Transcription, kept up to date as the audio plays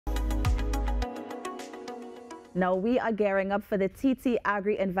Now, we are gearing up for the TT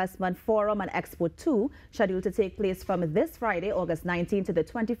Agri Investment Forum and Expo 2, scheduled to take place from this Friday, August 19 to the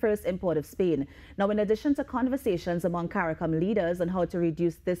 21st in Port of Spain. Now, in addition to conversations among CARICOM leaders on how to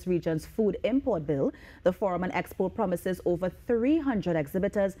reduce this region's food import bill, the Forum and Expo promises over 300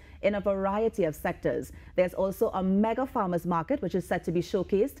 exhibitors in a variety of sectors. There's also a mega farmers market, which is set to be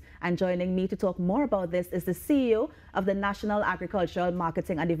showcased. And joining me to talk more about this is the CEO of the National Agricultural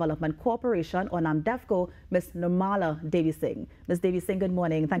Marketing and Development Corporation, or NAMDEVCO, Ms. Nirmala Debysingh. Ms. Debysingh, good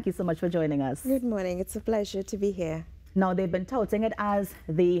morning. Thank you so much for joining us. Good morning. It's a pleasure to be here. Now, they've been touting it as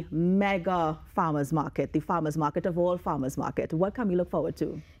the mega farmers market, the farmers market of all farmers market. What can we look forward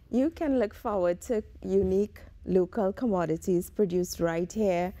to? You can look forward to unique local commodities produced right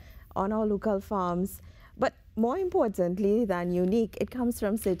here on our local farms. But more importantly than unique, it comes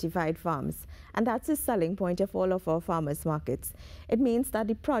from certified farms. And that's the selling point of all of our farmers markets. It means that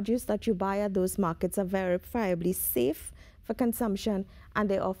the produce that you buy at those markets are verifiably safe for consumption, and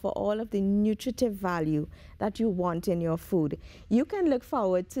they offer all of the nutritive value that you want in your food. You can look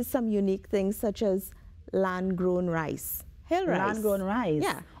forward to some unique things such as land-grown rice. Hill rice. Land-grown rice?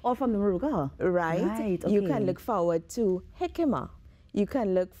 Yeah. Or from the Muruga? Right. Okay. You can look forward to jicama. You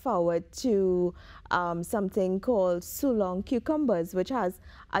can look forward to something called Sulong cucumbers, which has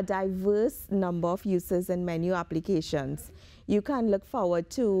a diverse number of uses and menu applications. You can look forward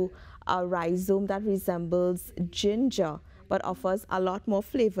to a rhizome that resembles ginger, but offers a lot more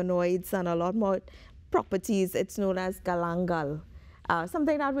flavonoids and a lot more properties. It's known as galangal,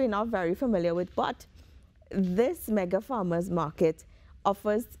 something that we're not very familiar with. But this mega farmers market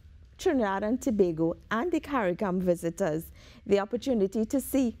offers Trinidad and Tobago and the CARICOM visitors the opportunity to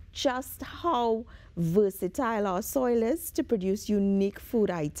see just how versatile our soil is to produce unique food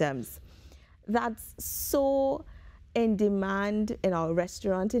items. That's so in demand in our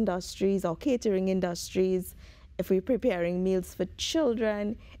restaurant industries, our catering industries. If we're preparing meals for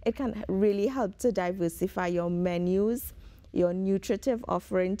children, it can really help to diversify your menus, your nutritive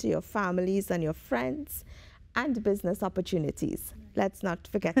offering to your families and your friends, and business opportunities. Let's not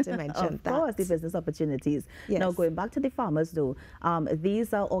forget to mention that. Of course, the business opportunities. Yes. Now, going back to the farmers, though,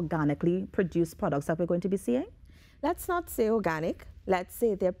 these are organically produced products that we're going to be seeing? Let's not say organic. Let's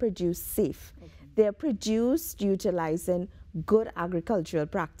say they're produced safe. Okay. They're produced utilizing good agricultural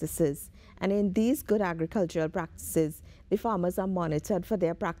practices. And in these good agricultural practices, the farmers are monitored for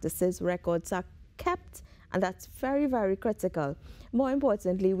their practices, records are kept, and that's very, very critical. More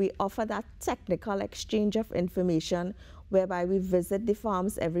importantly, we offer that technical exchange of information whereby we visit the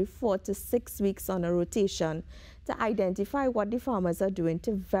farms every 4 to 6 weeks on a rotation to identify what the farmers are doing,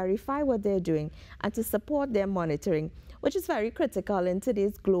 to verify what they're doing, and to support their monitoring, which is very critical in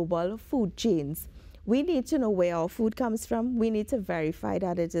today's global food chains. We need to know where our food comes from. We need to verify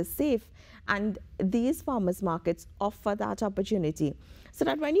that it is safe. And these farmers markets offer that opportunity, so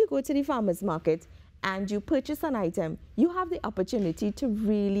that when you go to the farmers market and you purchase an item, you have the opportunity to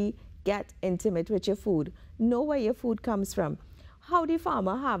really get intimate with your food, know where your food comes from, how the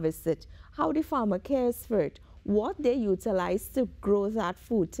farmer harvests it, how the farmer cares for it, what they utilize to grow that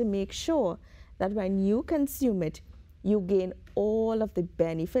food, to make sure that when you consume it, you gain all of the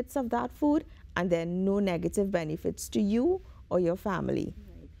benefits of that food and then no negative benefits to you or your family.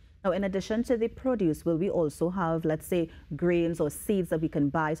 Now, in addition to the produce, will we also have, let's say, grains or seeds that we can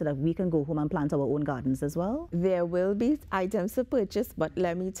buy so that we can go home and plant our own gardens as well? There will be items to purchase, but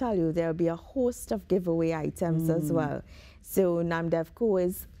let me tell you, there will be a host of giveaway items as well. So NAMDEVCO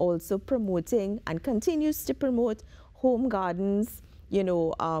is also promoting and continues to promote home gardens. You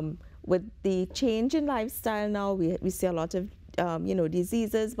know, with the change in lifestyle now, we see a lot of, you know,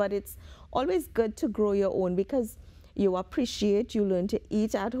 diseases, but it's always good to grow your own because you appreciate, you learn to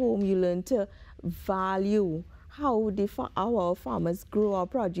eat at home, you learn to value how our farmers grow our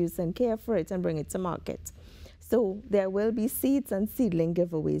produce and care for it and bring it to market. So there will be seeds and seedling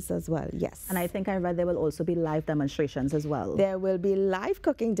giveaways as well, yes. And I think I read there will also be live demonstrations as well. There will be live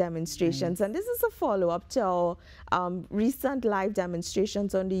cooking demonstrations, and this is a follow-up to our recent live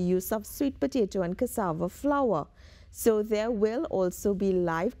demonstrations on the use of sweet potato and cassava flour. So there will also be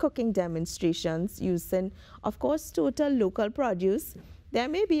live cooking demonstrations using, of course, total local produce. There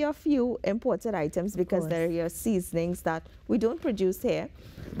may be a few imported items because there are seasonings that we don't produce here,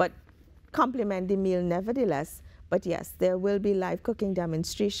 but complement the meal nevertheless. But yes, there will be live cooking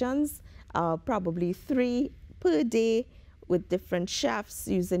demonstrations, probably 3 per day with different chefs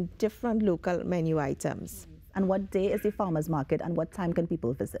using different local menu items. And what day is the farmers market and what time can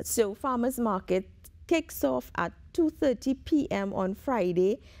people visit? So farmers market kicks off at 2:30 p.m. on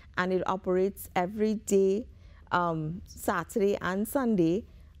Friday, and it operates every day, Saturday and Sunday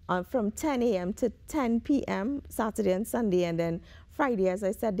from 10 a.m. to 10 p.m. Saturday and Sunday, and then Friday, as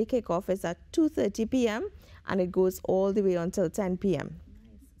I said, the kickoff is at 2:30 p.m. and it goes all the way until 10 p.m.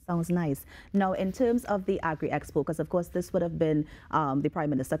 Sounds nice. Now, in terms of the Agri Expo, because of course this would have been the Prime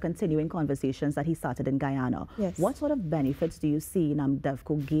Minister continuing conversations that he started in Guyana. Yes. What sort of benefits do you see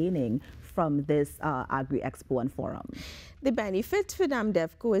NAMDEVCO gaining from this Agri Expo and Forum? The benefit for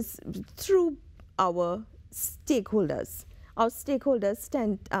NAMDEVCO is through our stakeholders. Our stakeholders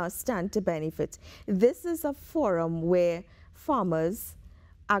stand to benefit. This is a forum where farmers,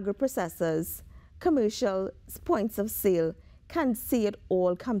 agri-processors, commercial points of sale can see it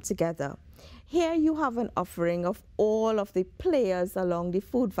all come together. Here you have an offering of all of the players along the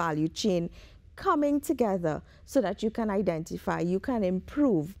food value chain coming together so that you can identify, you can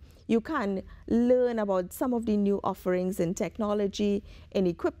improve, you can learn about some of the new offerings in technology, in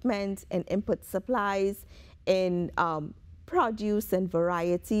equipment, in input supplies, in produce and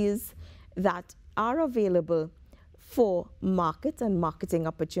varieties that are available for market and marketing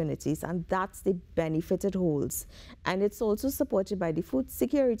opportunities, and that's the benefit it holds. And it's also supported by the Food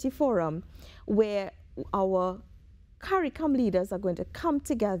Security Forum, where our CARICOM leaders are going to come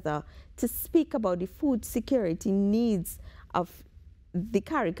together to speak about the food security needs of the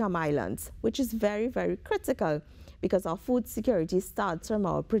CARICOM Islands, which is very, very critical because our food security starts from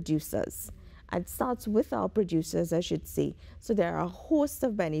our producers. And starts with our producers, I should say. So there are a host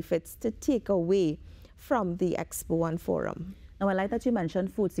of benefits to take away from the Expo and Forum. Now, I like that you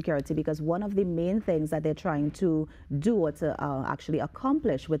mentioned food security, because one of the main things that they're trying to do or to actually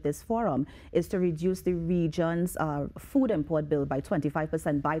accomplish with this forum is to reduce the region's food import bill by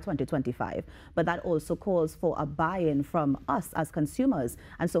 25% by 2025. But that also calls for a buy-in from us as consumers.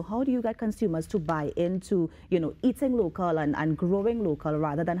 And so how do you get consumers to buy into, you know, eating local and growing local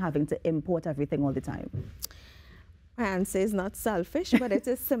rather than having to import everything all the time? My answer is not selfish, but it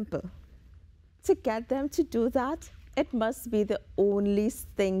is simple. To get them to do that, it must be the only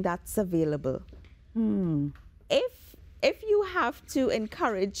thing that's available. If you have to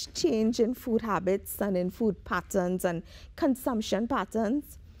encourage change in food habits and in food patterns and consumption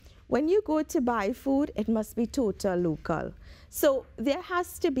patterns, when you go to buy food, it must be total local. So there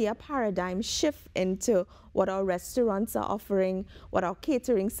has to be a paradigm shift into what our restaurants are offering, what our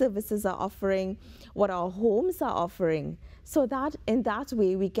catering services are offering, what our homes are offering, so that in that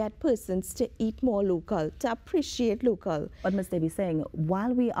way we get persons to eat more local, to appreciate local. But Ms. Debysingh,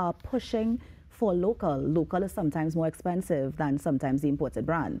 while we are pushing for local, local is sometimes more expensive than sometimes the imported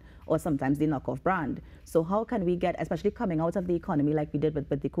brand or sometimes the knockoff brand. So how can we get, especially coming out of the economy like we did with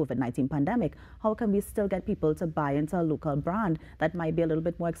the COVID-19 pandemic, how can we still get people to buy into a local brand that might be a little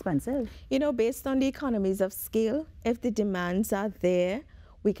bit more expensive? You know, based on the economies of scale, if the demands are there,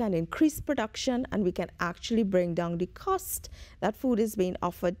 we can increase production and we can actually bring down the cost that food is being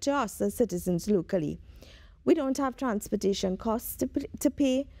offered to us as citizens locally. We don't have transportation costs to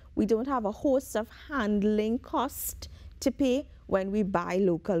pay. We don't have a host of handling costs to pay when we buy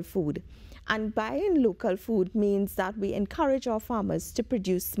local food. And buying local food means that we encourage our farmers to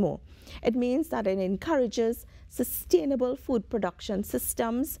produce more. It means that it encourages sustainable food production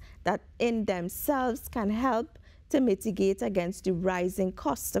systems that in themselves can help to mitigate against the rising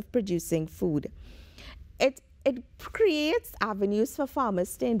cost of producing food. It creates avenues for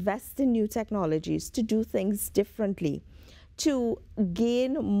farmers to invest in new technologies, to do things differently, to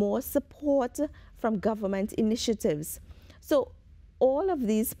gain more support from government initiatives. So all of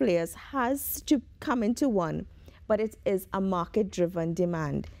these players has to come into one, but it is a market-driven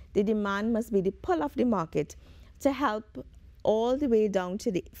demand. The demand must be the pull of the market to help all the way down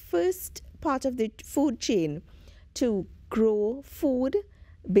to the first part of the food chain to grow food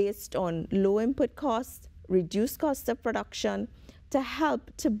based on low input costs, reduced cost of production, to help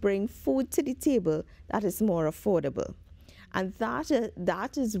to bring food to the table that is more affordable. And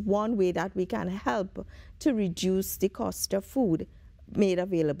that is one way that we can help to reduce the cost of food made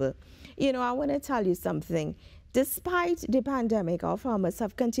available. You know, I want to tell you something. Despite the pandemic, our farmers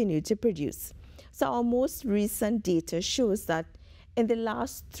have continued to produce. So our most recent data shows that in the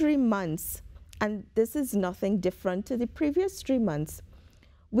last 3 months, and this is nothing different to the previous 3 months,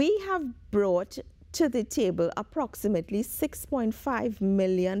 we have brought to the table approximately 6.5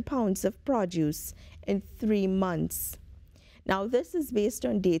 million pounds of produce in 3 months. Now, this is based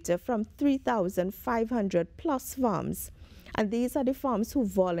on data from 3,500 plus farms. And these are the farms who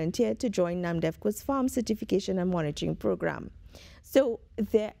volunteered to join NAMDEVCO's Farm Certification and Monitoring Program. So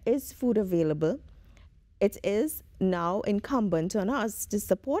there is food available. It is now incumbent on us to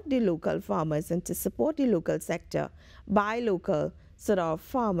support the local farmers and to support the local sector, buy local, so that our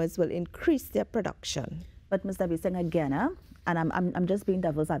farmers will increase their production. But Ms. Debysingh, again, and I'm just being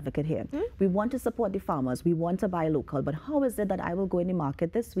devil's advocate here. We want to support the farmers. We want to buy local. But how is it that I will go in the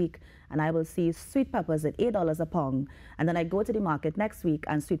market this week and I will see sweet peppers at $8 a pound, and then I go to the market next week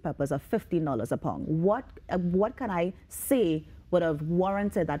and sweet peppers are $15 a pound? What can I say would have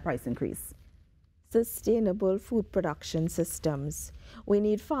warranted that price increase? Sustainable food production systems. We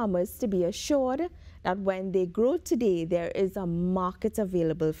need farmers to be assured that when they grow today, there is a market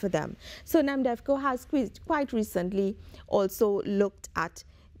available for them. So NAMDEVCO has quite recently also looked at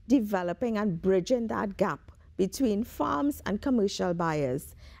developing and bridging that gap between farms and commercial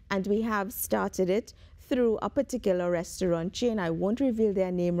buyers. And we have started it through a particular restaurant chain. I won't reveal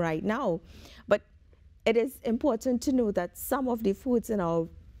their name right now, but it is important to know that some of the foods in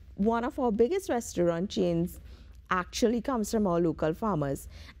one of our biggest restaurant chains actually comes from our local farmers.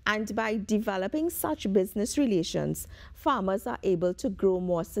 And by developing such business relations, farmers are able to grow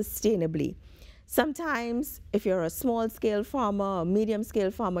more sustainably. Sometimes, if you're a small-scale farmer, a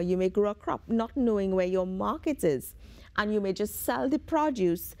medium-scale farmer, you may grow a crop not knowing where your market is. And you may just sell the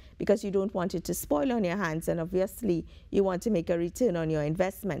produce because you don't want it to spoil on your hands, and obviously you want to make a return on your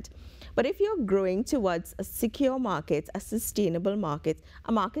investment. But if you're growing towards a secure market, a sustainable market,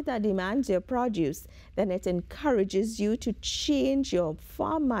 a market that demands your produce, then it encourages you to change your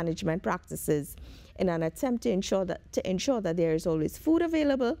farm management practices in an attempt to ensure that there is always food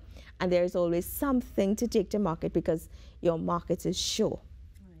available and there is always something to take to market because your market is sure.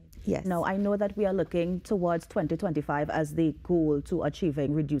 Yes. Now, I know that we are looking towards 2025 as the goal to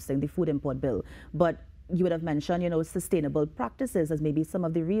reducing the food import bill, but you would have mentioned, sustainable practices as maybe some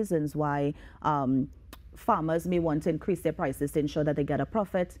of the reasons why farmers may want to increase their prices to ensure that they get a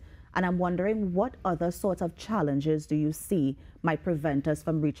profit. And I'm wondering, what other sorts of challenges do you see might prevent us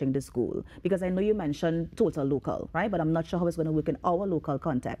from reaching this goal? Because I know you mentioned total local, right? But I'm not sure how it's going to work in our local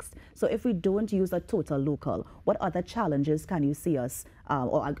context. So if we don't use a total local, what other challenges can you see us,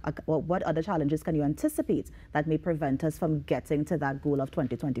 or what other challenges can you anticipate that may prevent us from getting to that goal of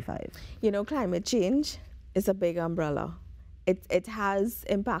 2025? Climate change is a big umbrella. It has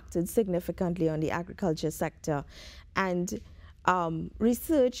impacted significantly on the agriculture sector. And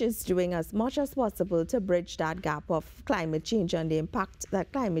research is doing as much as possible to bridge that gap of climate change and the impact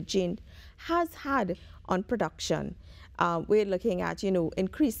that climate change has had on production. We're looking at,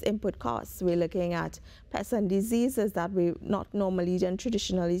 increased input costs. We're looking at pests and diseases that we've not normally and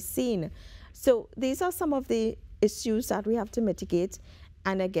traditionally seen. So these are some of the issues that we have to mitigate.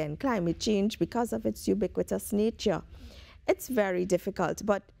 And again, climate change, because of its ubiquitous nature, it's very difficult.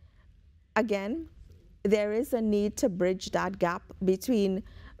 But again, there is a need to bridge that gap between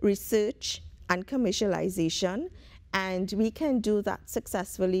research and commercialization, and we can do that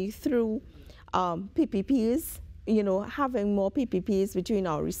successfully through PPPs, having more PPPs between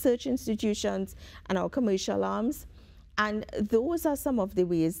our research institutions and our commercial arms. And those are some of the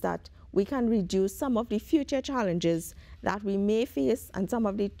ways that we can reduce some of the future challenges that we may face and some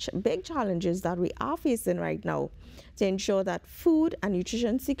of the big challenges that we are facing right now to ensure that food and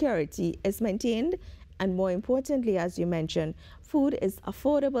nutrition security is maintained. And more importantly, as you mentioned, food is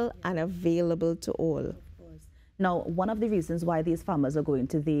affordable and available to all. Now, one of the reasons why these farmers are going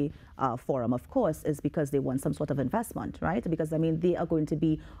to the forum, of course, is because they want some sort of investment, right? Because, they are going to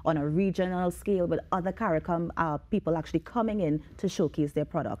be on a regional scale with other CARICOM people actually coming in to showcase their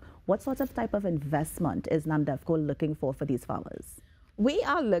product. What sort of type of investment is NAMDEVCO looking for these farmers? We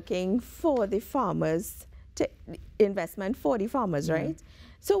are looking for the farmers investment for the farmers, right?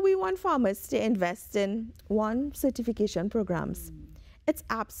 So we want farmers to invest in certification programs. It's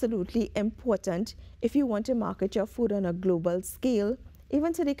absolutely important if you want to market your food on a global scale,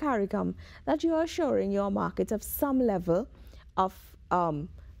 even to the CARICOM, that you are assuring your market of some level of,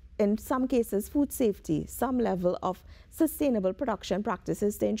 in some cases, food safety, some level of sustainable production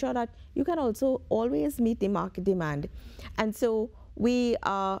practices to ensure that you can also always meet the market demand. And so we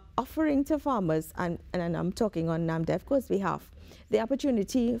are offering to farmers, and I'm talking on NAMDEVCO's behalf, the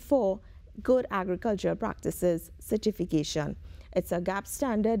opportunity for good agricultural practices certification. It's a GAP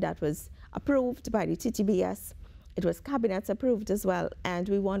standard that was approved by the TTBS. It was cabinet approved as well, and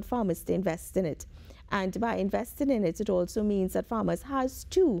we want farmers to invest in it. And by investing in it, it also means that farmers has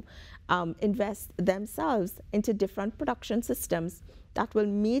to invest themselves into different production systems that will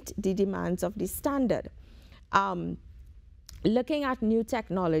meet the demands of the standard. Looking at new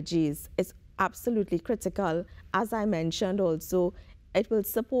technologies is absolutely critical. As I mentioned also, it will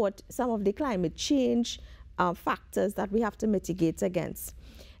support some of the climate change factors that we have to mitigate against.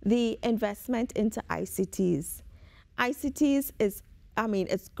 The investment into ICTs. ICTs is,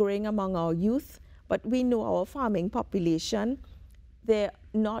 it's growing among our youth, but we know our farming population, they're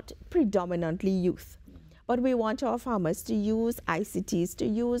not predominantly youth. but we want our farmers to use ICTs, to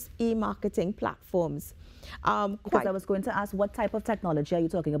use e-marketing platforms. Because I was going to ask, what type of technology are you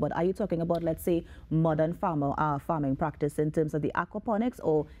talking about? Are you talking about, let's say, modern farming practice in terms of the aquaponics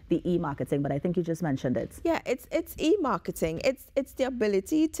or the e-marketing? But I think you just mentioned it. Yeah, it's e-marketing. It's the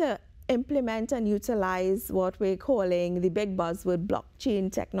ability to implement and utilize what we're calling the big buzzword blockchain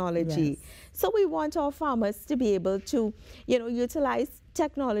technology. Yes. So we want our farmers to be able to, utilize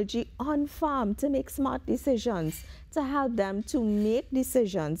technology on farm to make smart decisions, to help them to make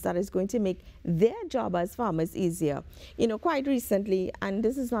decisions that is going to make their job as farmers easier. Quite recently, and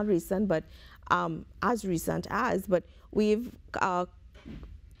this is not recent, but as recent as, but we've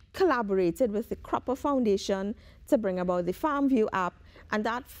collaborated with the Cropper Foundation to bring about the FarmView app, and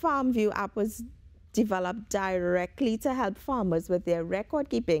that FarmView app was developed directly to help farmers with their record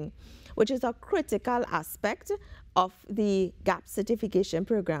keeping, which is a critical aspect of the GAP certification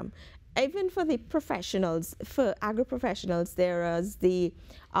program. Even for the professionals, for agri-professionals, there is the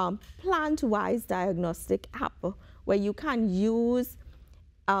plant-wise diagnostic app where you can use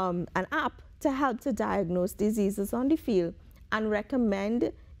an app to help to diagnose diseases on the field and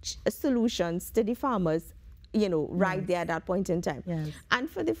recommend solutions to the farmers, right there at that point in time. Yes. And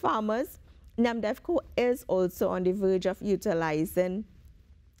for the farmers, NAMDEVCO is also on the verge of utilizing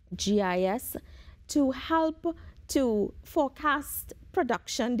GIS to help to forecast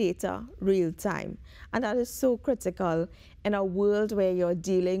production data real time. And that is so critical in a world where you're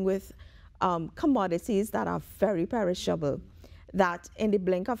dealing with commodities that are very perishable, that in the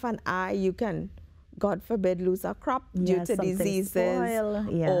blink of an eye you can, God forbid, lose a crop due to diseases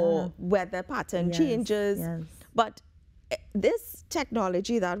or weather pattern changes. Yes. But this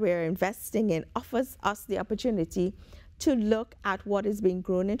technology that we're investing in offers us the opportunity to look at what is being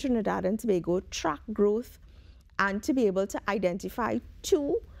grown in Trinidad and Tobago, track growth, and to be able to identify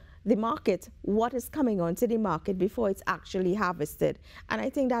to the market what is coming onto the market before it's actually harvested. And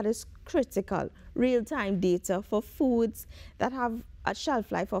I think that is critical. Real-time data for foods that have a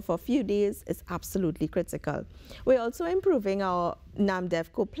shelf life of a few days is absolutely critical. We're also improving our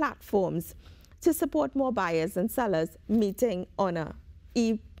NAMDEVCO platforms to support more buyers and sellers meeting on a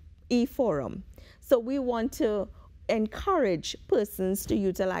e-forum. So we want to encourage persons to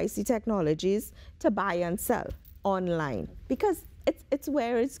utilize the technologies to buy and sell online, because it's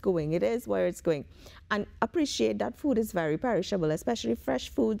where it's going. It is where it's going. And appreciate that food is very perishable, especially fresh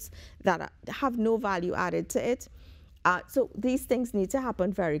foods that have no value added to it. So these things need to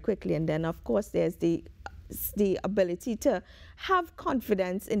happen very quickly. And then, of course, there's the ability to have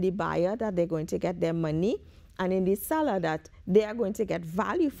confidence in the buyer that they're going to get their money, and in the seller that they are going to get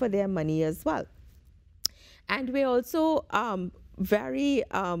value for their money as well. And we're also very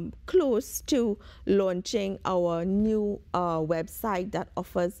close to launching our new website that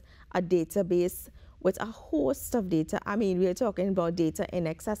offers a database with a host of data. I mean, we're talking about data in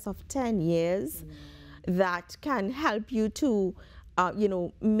excess of 10 years that can help you to,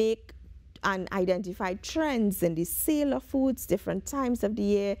 make and identify trends in the sale of foods, different times of the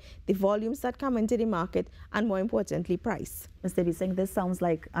year, the volumes that come into the market, and more importantly, price. Ms. Debysingh, this sounds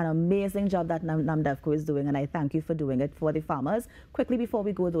like an amazing job that NAMDEVCO is doing, and I thank you for doing it for the farmers. Quickly before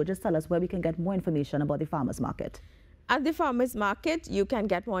we go though, just tell us where we can get more information about the farmers market. At the farmers market, you can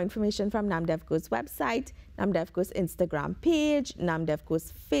get more information from NAMDEVCO's website, NAMDEVCO's Instagram page,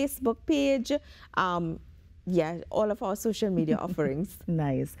 NAMDEVCO's Facebook page, all of our social media offerings.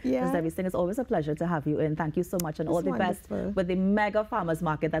 Nice. Yeah. Ms. Debysingh, it's always a pleasure to have you in. Thank you so much, and all the best with the mega farmers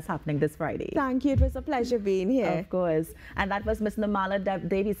market that's happening this Friday. Thank you. It was a pleasure being here. Of course. And that was Ms. Nirmala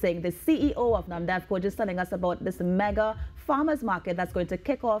Debysingh, the CEO of NAMDEVCO, just telling us about this mega farmers market that's going to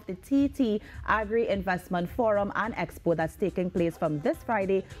kick off the TT Agri Investment Forum and Expo that's taking place from this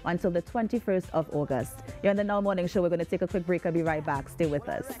Friday until the 21st of August. You're on the Now Morning Show. We're going to take a quick break. I'll be right back. Stay with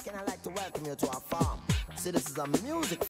us. I'd like to welcome you to our farm. See, this is a music